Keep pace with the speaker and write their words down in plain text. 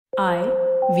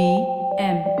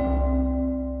IVM.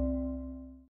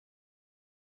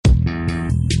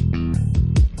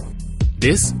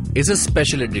 This is a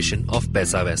special edition of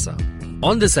Paisa Vaisa.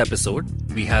 On this episode,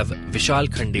 we have Vishal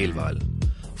Khandelwal,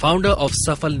 founder of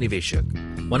Safal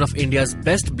Niveshak, one of India's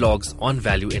best blogs on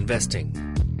value investing.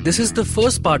 This is the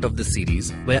first part of the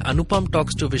series where Anupam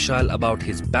talks to Vishal about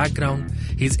his background,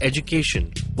 his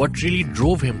education, what really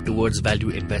drove him towards value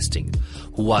investing,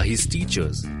 who are his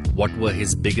teachers, what were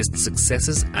his biggest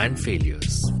successes and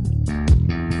failures.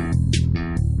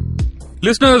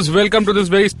 Listeners, welcome to this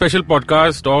very special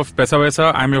podcast of Paisa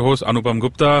Vaisa. I'm your host Anupam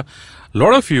Gupta. A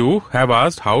lot of you have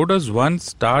asked, how does one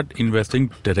start investing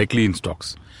directly in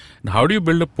stocks? And how do you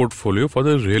build a portfolio for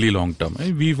the really long term?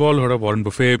 We've all heard of Warren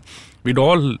Buffett. We'd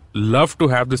all love to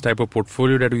have this type of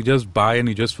portfolio that you just buy and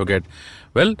you just forget.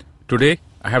 Well, today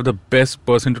I have the best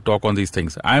person to talk on these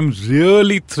things. I'm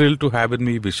really thrilled to have with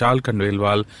me Vishal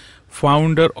Khandelwal,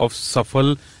 founder of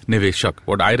Safal Niveshak,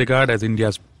 what I regard as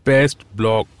India's best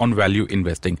blog on value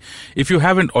investing. If you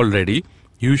haven't already,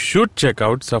 you should check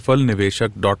out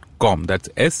safalniveshak.com. That's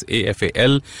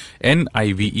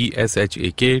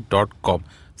SAFALNIVESHAK.com.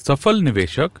 Safal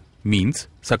Niveshak means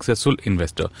successful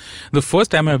investor. The first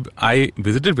time I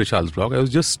visited Vishal's blog, I was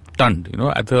just stunned,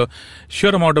 at the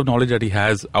sheer amount of knowledge that he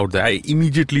has out there. I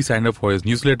immediately signed up for his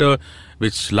newsletter,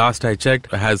 which last I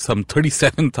checked has some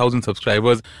 37,000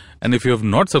 subscribers. And if you have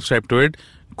not subscribed to it,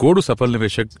 go to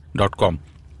safalniveshak.com.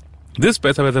 This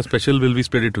Paisa Vaisa special will be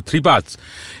split into three parts.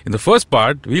 In the first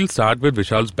part, we'll start with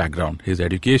Vishal's background, his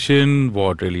education,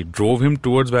 what really drove him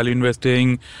towards value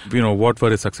investing, what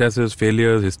were his successes,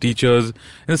 failures, his teachers.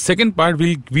 In the second part,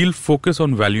 we'll focus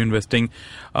on value investing,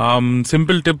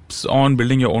 simple tips on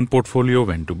building your own portfolio,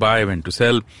 when to buy, when to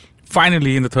sell.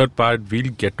 Finally, in the third part,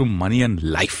 we'll get to money and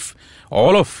life.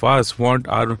 All of us want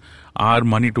our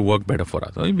money to work better for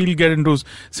us. We'll get into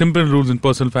simple rules in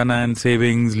personal finance,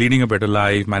 savings, leading a better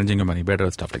life, managing your money better,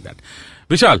 stuff like that.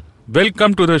 Vishal,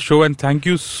 welcome to the show and thank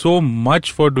you so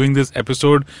much for doing this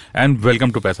episode and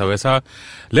welcome to Paisa Vaisa.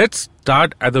 Let's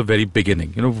start at the very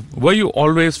beginning. Were you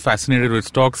always fascinated with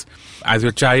stocks? As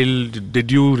your child,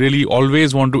 did you really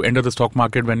always want to enter the stock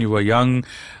market when you were young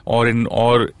or in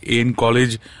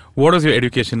college? What was your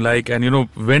education like? And,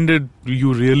 when did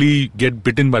you really get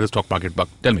bitten by the stock market bug?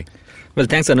 Tell me. Well,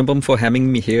 thanks, Anupam, for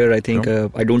having me here. I think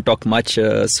I don't talk much,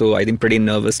 so I think pretty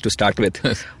nervous to start with.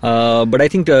 But I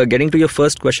think getting to your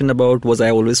first question about was I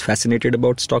always fascinated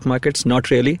about stock markets? Not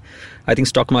really. I think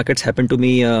stock markets happened to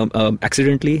me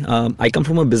accidentally. I come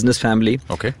from a business family.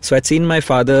 Okay. So I'd seen my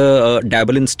father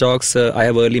dabble in stocks. I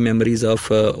have early memories of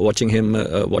watching him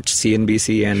watch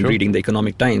CNBC and reading the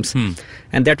Economic Times.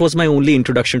 And that was my only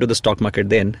introduction to the stock market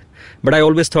then. But I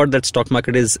always thought that stock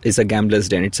market is a gambler's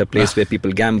den. It's a place where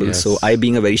people gamble. Yes. So I,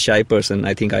 being a very shy person,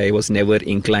 I think I was never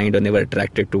inclined or never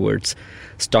attracted towards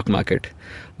stock market.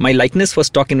 My likeness for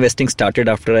stock investing started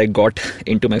after I got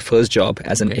into my first job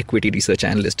as an equity research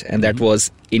analyst. And that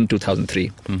was in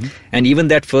 2003. And even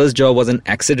that first job was an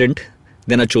accident,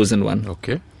 then a chosen one.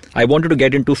 Okay. I wanted to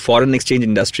get into foreign exchange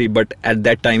industry, but at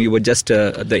that time, you were just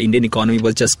the Indian economy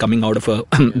was just coming out of a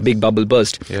big bubble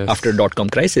burst after dot-com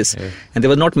crisis. And there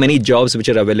were not many jobs which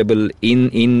are available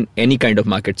in any kind of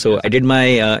market. So I did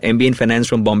my MBA in finance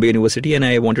from Bombay University and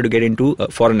I wanted to get into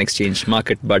foreign exchange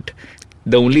market. But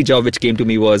the only job which came to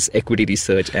me was equity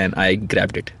research and I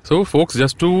grabbed it. So folks,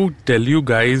 just to tell you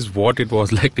guys what it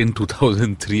was like in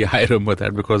 2003, I remember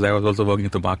that because I was also working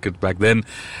in the market back then.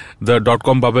 The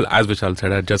dot-com bubble, as Vishal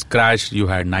said, had just crashed. You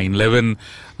had 9/11.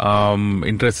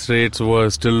 Interest rates were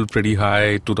still pretty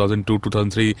high, 2002,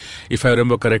 2003. If I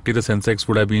remember correctly, the Sensex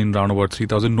would have been around about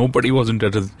 3,000. Nobody was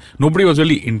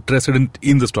really interested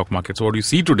in the stock market. So what you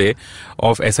see today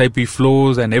of SIP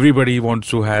flows and everybody wants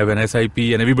to have an SIP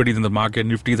and everybody's in the market,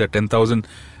 Nifty is at 10,000.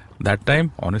 That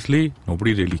time, honestly,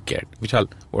 nobody really cared. Vishal,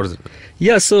 what is it?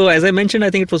 Yeah, so as I mentioned, I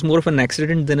think it was more of an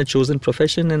accident than a chosen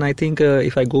profession. And I think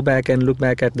if I go back and look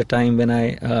back at the time when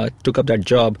I took up that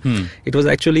job, it was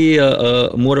actually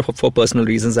more of for personal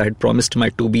reasons. I had promised my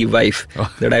to-be wife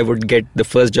that I would get the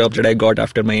first job that I got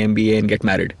after my MBA and get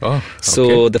married.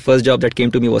 So the first job that came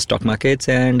to me was stock markets,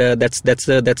 and that's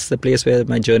the place where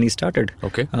my journey started.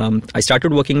 Okay. I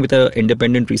started working with an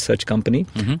independent research company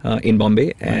in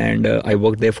Bombay, and I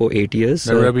worked there for 8 years.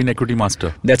 That would have been Equity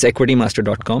Master. That's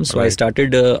equitymaster.com. So I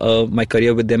started my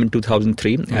career with them in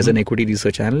 2003 as an equity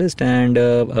research analyst and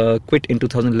quit in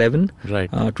 2011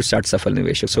 to start Safal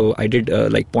Niveshak. So I did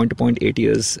point to point 8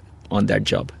 years on that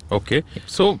job. Okay.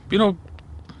 So,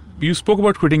 you spoke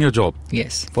about quitting your job.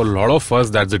 Yes. For a lot of us,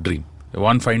 that's a dream.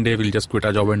 One fine day, we'll just quit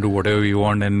our job and do whatever we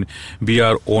want and be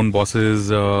our own bosses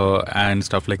and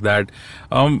stuff like that.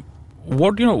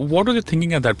 what was you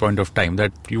thinking at that point of time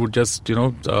that you would just,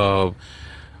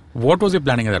 what was your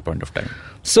planning at that point of time?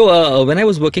 So when I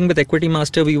was working with Equity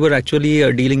Master, we were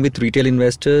actually dealing with retail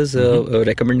investors,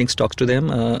 recommending stocks to them.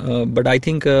 But I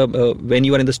think when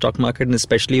you are in the stock market, and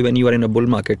especially when you are in a bull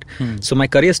market, so my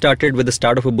career started with the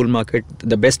start of a bull market,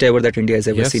 the best ever that India has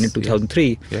ever seen in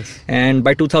 2003. Yes. And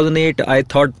by 2008, I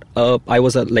thought I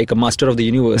was like a master of the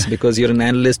universe because you're an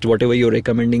analyst, whatever you're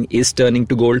recommending is turning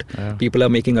to gold. Yeah. People are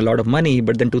making a lot of money.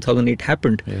 But then 2008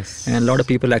 happened. Yes. And a lot of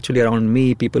people actually around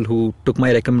me, people who took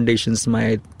my recommendations,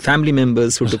 my family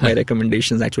members who took my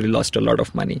recommendations actually lost a lot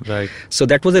of money. Right. So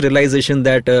that was a realization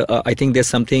that I think there's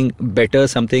something better,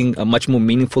 something much more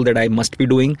meaningful that I must be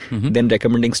doing than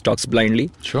recommending stocks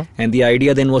blindly. Sure. And the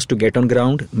idea then was to get on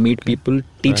ground, meet people,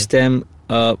 teach them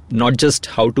not just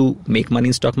how to make money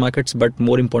in stock markets, but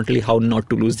more importantly, how not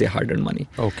to lose their hard-earned money.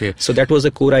 Okay. So that was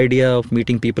a core idea of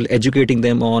meeting people, educating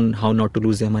them on how not to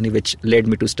lose their money, which led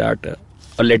me to start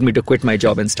led me to quit my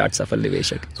job and start Safal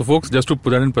Niveshak. So folks, just to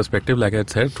put that in perspective, like I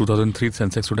said, 2003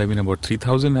 Sensex would have been about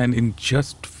 3,000, and in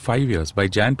just 5 years, by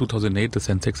Jan 2008, the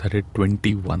Sensex had hit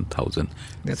 21,000.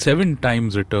 That's 7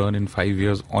 times return in 5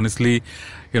 years. Honestly,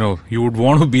 you would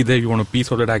want to be there, you want a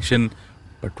piece of that action.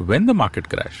 But when the market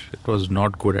crashed, it was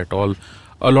not good at all.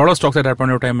 A lot of stocks at that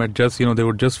point of time had just, they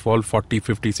would just fall 40,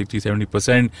 50, 60,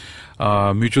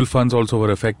 70%. Mutual funds also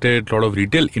were affected. A lot of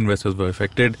retail investors were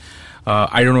affected.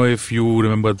 I don't know if you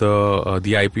remember the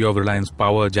IPO of Reliance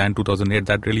Power, Jan 2008.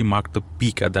 That really marked the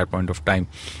peak at that point of time.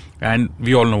 And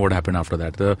we all know what happened after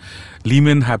that. The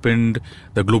Lehman happened,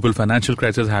 the global financial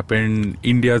crisis happened,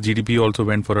 India's GDP also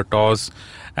went for a toss.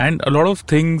 And a lot of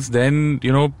things then,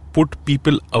 put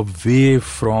people away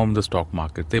from the stock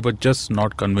market. They were just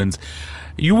not convinced.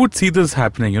 You would see this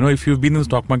happening. If you've been in the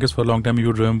stock markets for a long time, you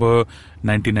would remember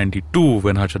 1992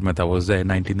 when Harshad Mehta was there,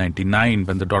 1999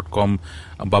 when the dot-com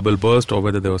bubble burst, or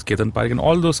whether there was Ketan Parekh and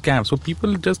all those scams. So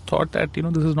people just thought that,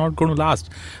 this is not going to last.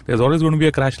 There's always going to be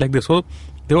a crash like this. So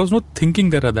there was no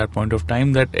thinking there at that point of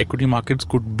time that equity markets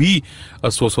could be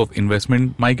a source of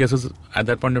investment. My guess is at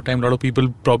that point of time, a lot of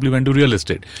people probably went to real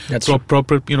estate. That's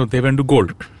they went to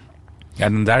gold.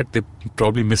 And in that, they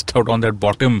probably missed out on that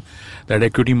bottom, that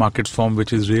equity markets form,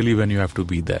 which is really when you have to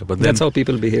be there. But then, that's how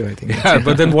people behave, I think. Yeah,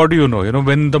 but then what do you know?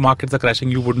 When the markets are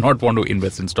crashing, you would not want to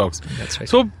invest in stocks. That's right.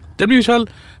 So tell me, Vishal,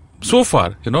 so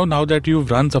far, now that you've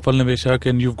run Safal Niveshak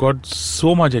and you've got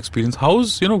so much experience,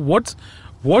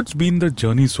 what's been the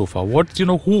journey so far?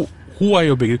 Who are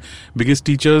your biggest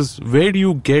teachers? Where do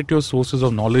you get your sources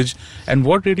of knowledge? And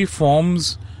what really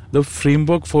forms the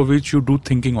framework for which you do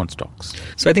thinking on stocks?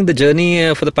 So I think the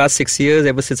journey for the past 6 years,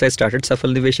 ever since I started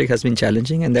Safal Niveshak, has been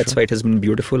challenging, and that's why it has been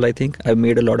beautiful, I think. I've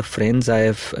made a lot of friends. I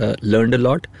have learned a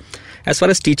lot. As far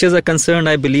as teachers are concerned,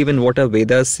 I believe in what our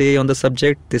Vedas say on the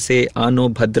subject. They say, Ano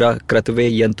Bhadra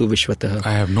Kratve Yantu Vishwatah.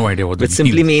 I have no idea what that means. Which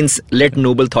simply means, let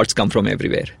noble thoughts come from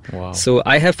everywhere. Wow. So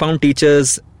I have found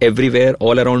teachers everywhere,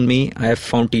 all around me. I have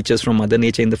found teachers from Mother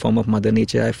Nature in the form of Mother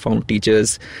Nature. I have found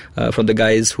teachers from the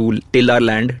guys who till our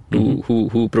land, to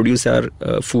who produce our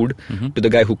food, to the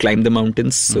guy who climbed the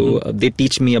mountains. So they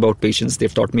teach me about patience.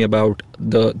 They've taught me about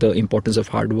the importance of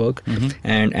hard work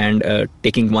and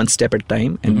taking one step at a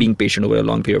time and being patient over a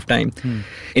long period of time.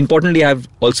 Importantly, I've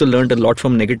also learned a lot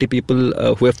from negative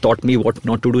people who have taught me what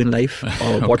not to do in life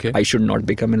or what I should not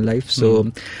become in life.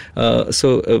 So,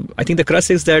 I think the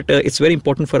crux is that it's very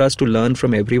important for us to learn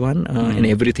from everyone and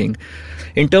everything.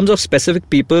 In terms of specific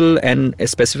people and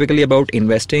specifically about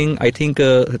investing, I think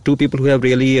 2 people who have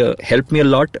really helped me a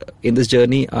lot in this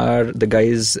journey are the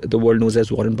guys the world knows as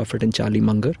Warren Buffett and Charlie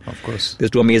Munger. Of course.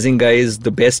 There's 2 amazing guys,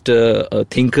 the best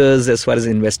thinkers as far as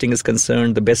investing is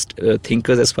concerned, the best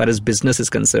thinkers as far as business is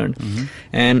concerned.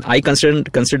 And I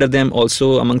consider them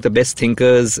also among the best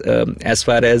thinkers as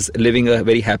far as living a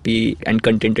very happy and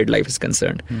contented life is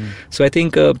concerned. So I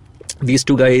think these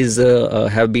 2 guys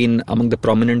have been among the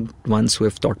prominent ones who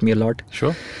have taught me a lot.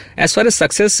 Sure. As far as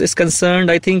success is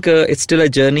concerned, I think it's still a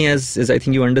journey, as I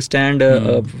think you understand.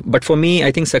 But for me,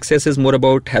 I think success is more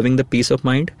about having the peace of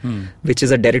mind, which is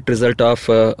a direct result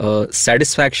of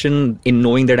satisfaction in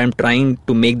knowing that I'm trying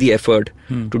to make the effort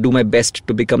to do my best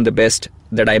to become the best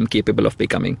that I am capable of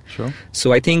becoming. Sure.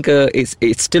 So I think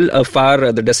it's still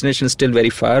the destination is still very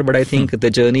far, but I think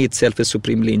the journey itself is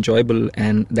supremely enjoyable,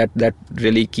 and that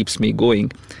really keeps me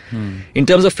going. In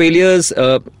terms of failures,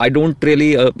 I don't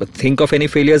really think of any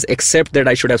failures except that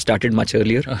I should have started much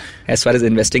earlier as far as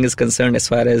investing is concerned, as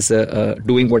far as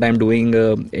doing what I'm doing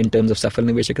in terms of Safal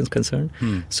Niveshak is concerned.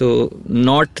 So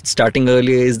not starting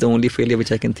earlier is the only failure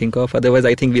which I can think of. Otherwise,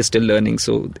 I think we're still learning.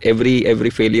 So every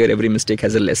failure, every mistake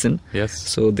has a lesson. Yes.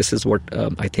 So this is what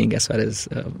I think as far as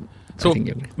So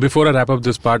before I wrap up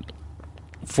this part,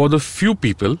 for the few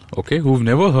people, okay, who've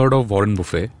never heard of Warren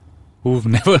Buffett, who've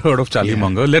never heard of Charlie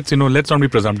Munger, let's not be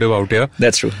presumptive out here.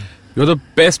 That's true. You're the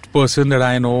best person that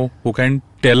I know who can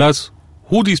tell us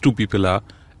who these two people are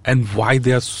and why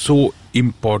they are so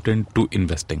important to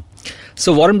investing.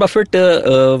 So Warren Buffett,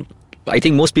 I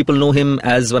think most people know him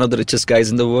as one of the richest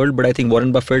guys in the world, but I think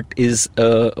Warren Buffett is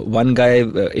one guy,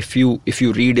 if you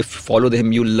follow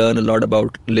him, you learn a lot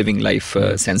about living life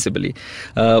sensibly.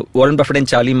 Warren Buffett and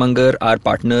Charlie Munger are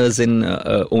partners in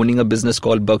owning a business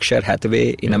called Berkshire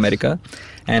Hathaway in America.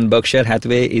 And Berkshire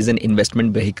Hathaway is an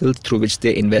investment vehicle through which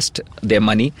they invest their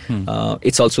money.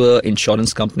 It's also an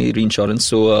insurance company, reinsurance.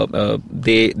 So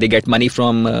they get money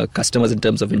from customers in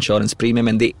terms of insurance premium,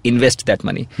 and they invest that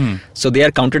money. So they are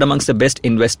counted amongst the best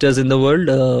investors in the world.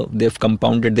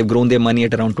 They've grown their money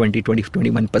at around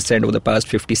 21% over the past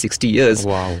 50-60 years,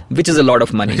 which is a lot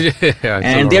of money.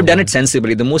 And they have done it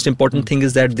sensibly. The most important thing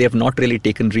is that they have not really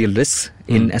taken real risks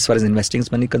in as far as investing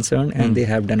is money concerned, and they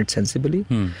have done it sensibly.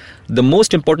 The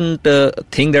most important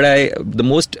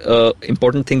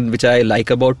thing which I like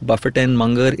about Buffett and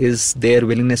Munger is their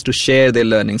willingness to share their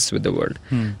learnings with the world.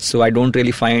 So I don't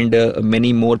really find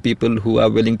many more people who are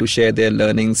willing to share their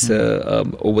learnings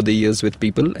over the years with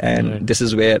people, and this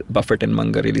is where Buffett and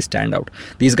Munger really stand out.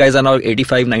 These guys are now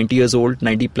 85, 90 years old,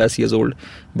 90 plus years old,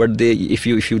 but if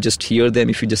you just hear them,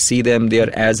 if you just see them, they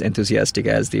are as enthusiastic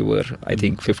as they were, I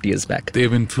think, 50 years back.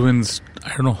 They've influenced, I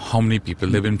don't know how many people.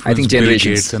 They've influenced, I think,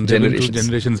 generations.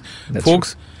 Generations.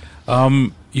 Folks,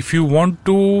 if you want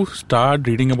to start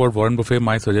reading about Warren Buffett,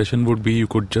 my suggestion would be you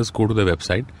could just go to the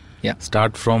website.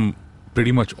 Start from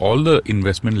pretty much all the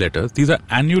investment letters. These are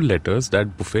annual letters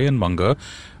that Buffett and Munger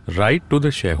write to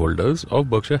the shareholders of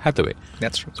Berkshire Hathaway.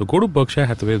 That's true. So go to Berkshire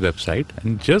Hathaway's website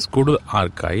and just go to the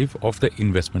archive of the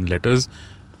investment letters.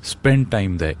 Spend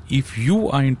time there. If you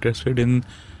are interested in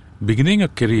beginning a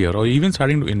career or even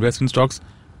starting to invest in stocks,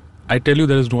 I tell you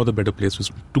there is no other better place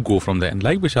to go from there. And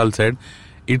like Vishal said,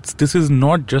 this is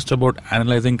not just about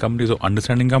analyzing companies or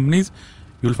understanding companies.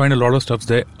 You'll find a lot of stuff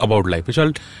there about life.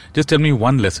 Vishal, just tell me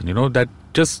one lesson, that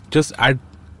just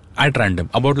at random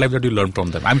about life that you learned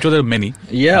from them. I'm sure there are many.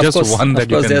 Just of course, one that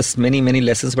there's many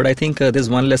lessons, but I think there's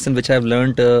one lesson which I've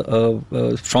learned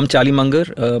from Charlie Munger.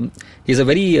 He's a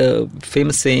very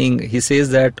famous saying. He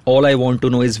says that all I want to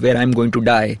know is where I'm going to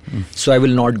die, so I will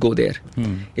not go there.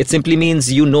 It simply means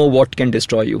you know what can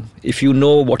destroy you. If you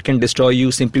know what can destroy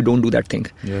you, simply don't do that thing.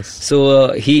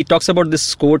 So he talks about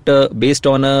this quote based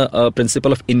on a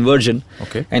principle of inversion.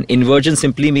 And inversion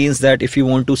simply means that if you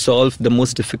want to solve the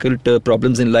most difficult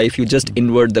problems in life, you just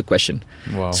invert the question.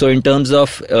 So in terms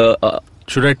of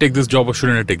should I take this job or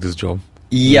shouldn't I take this job?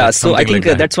 So I think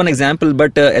that's one example.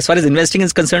 But as far as investing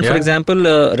is concerned, for example,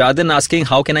 rather than asking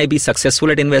how can I be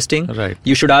successful at investing,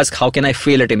 you should ask how can I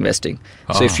fail at investing.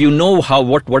 So if you know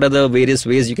what are the various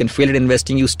ways you can fail at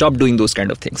investing, you stop doing those kind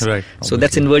of things. So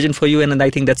that's inversion for you, and I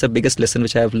think that's the biggest lesson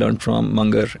which I have learned from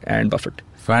Munger and Buffett.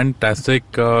 Fantastic.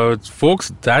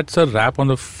 Folks, that's a wrap on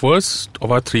the first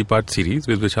of our 3-part series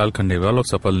with Vishal Khandelwal of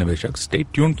Safal Niveshak. Stay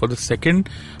tuned for the second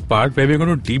part where we're going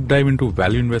to deep dive into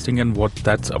value investing and what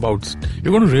that's about.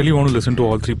 You're going to really want to listen to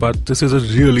all 3 parts. This is a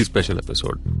really special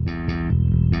episode.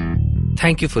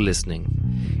 Thank you for listening.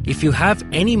 If you have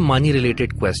any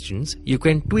money-related questions, you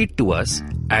can tweet to us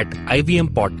at IVM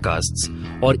Podcasts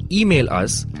or email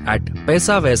us at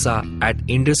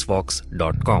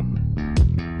paisavaisa@indusvox.com.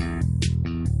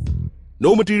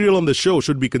 No material on the show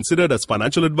should be considered as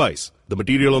financial advice. The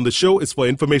material on the show is for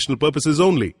informational purposes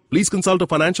only. Please consult a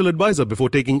financial advisor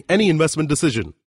before taking any investment decision.